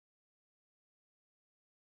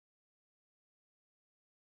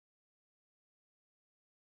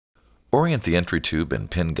Orient the entry tube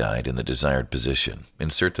and pin guide in the desired position.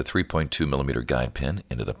 Insert the 3.2 mm guide pin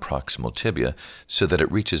into the proximal tibia so that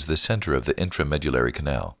it reaches the center of the intramedullary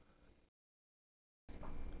canal.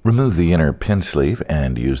 Remove the inner pin sleeve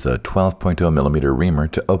and use the 12.0 mm reamer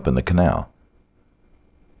to open the canal.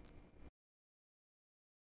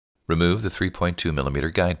 Remove the 3.2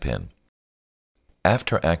 mm guide pin.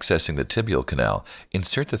 After accessing the tibial canal,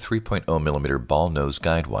 insert the 3.0 mm ball nose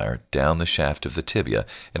guide wire down the shaft of the tibia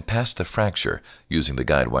and past the fracture using the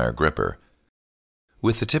guide wire gripper.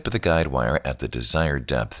 With the tip of the guide wire at the desired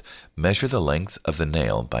depth, measure the length of the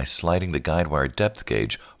nail by sliding the guide wire depth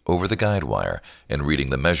gauge over the guide wire and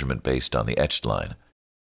reading the measurement based on the etched line.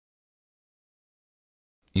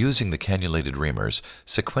 Using the cannulated reamers,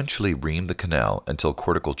 sequentially ream the canal until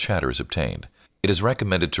cortical chatter is obtained. It is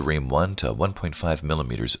recommended to ream 1 to 1.5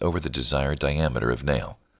 mm over the desired diameter of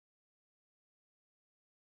nail.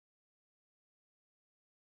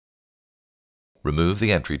 Remove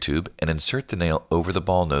the entry tube and insert the nail over the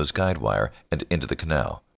ball nose guide wire and into the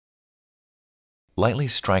canal. Lightly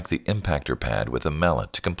strike the impactor pad with a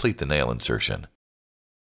mallet to complete the nail insertion.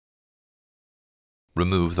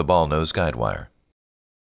 Remove the ball nose guide wire.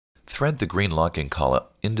 Thread the green locking collet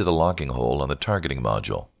into the locking hole on the targeting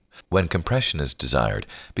module. When compression is desired,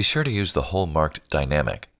 be sure to use the hole marked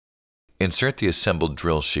Dynamic. Insert the assembled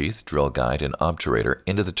drill sheath, drill guide, and obturator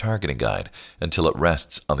into the targeting guide until it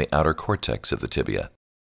rests on the outer cortex of the tibia.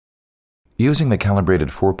 Using the calibrated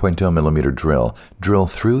 4.0 mm drill, drill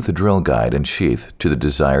through the drill guide and sheath to the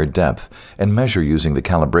desired depth and measure using the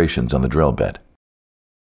calibrations on the drill bit.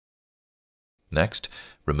 Next,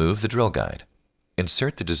 remove the drill guide.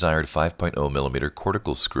 Insert the desired 5.0 mm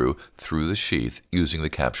cortical screw through the sheath using the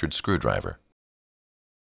captured screwdriver.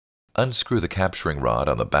 Unscrew the capturing rod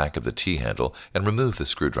on the back of the T-handle and remove the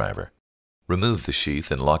screwdriver. Remove the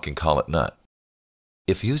sheath and locking collet nut.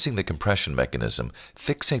 If using the compression mechanism,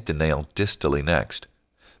 fixate the nail distally next.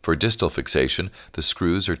 For distal fixation, the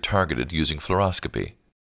screws are targeted using fluoroscopy.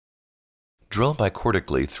 Drill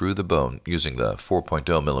bicortically through the bone using the 4.0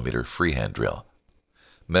 mm freehand drill.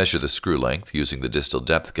 Measure the screw length using the distal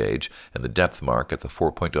depth gauge and the depth mark at the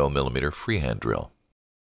 4.0 mm freehand drill.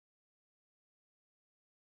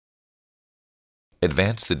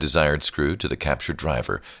 Advance the desired screw to the captured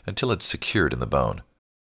driver until it's secured in the bone.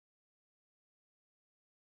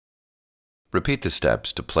 Repeat the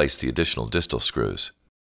steps to place the additional distal screws.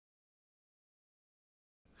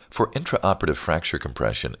 For intraoperative fracture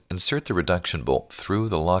compression, insert the reduction bolt through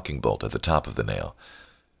the locking bolt at the top of the nail.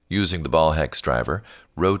 Using the ball hex driver,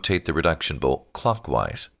 rotate the reduction bolt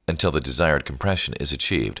clockwise until the desired compression is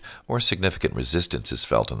achieved or significant resistance is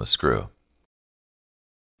felt on the screw.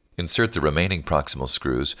 Insert the remaining proximal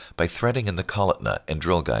screws by threading in the collet nut and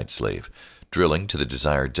drill guide sleeve, drilling to the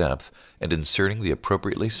desired depth, and inserting the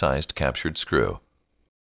appropriately sized captured screw.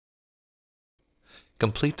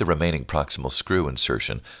 Complete the remaining proximal screw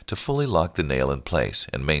insertion to fully lock the nail in place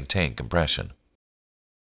and maintain compression.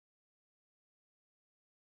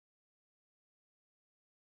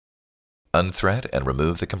 Unthread and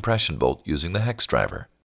remove the compression bolt using the hex driver.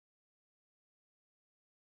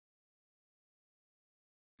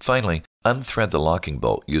 Finally, unthread the locking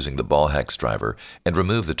bolt using the ball hex driver and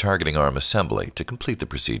remove the targeting arm assembly to complete the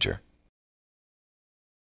procedure.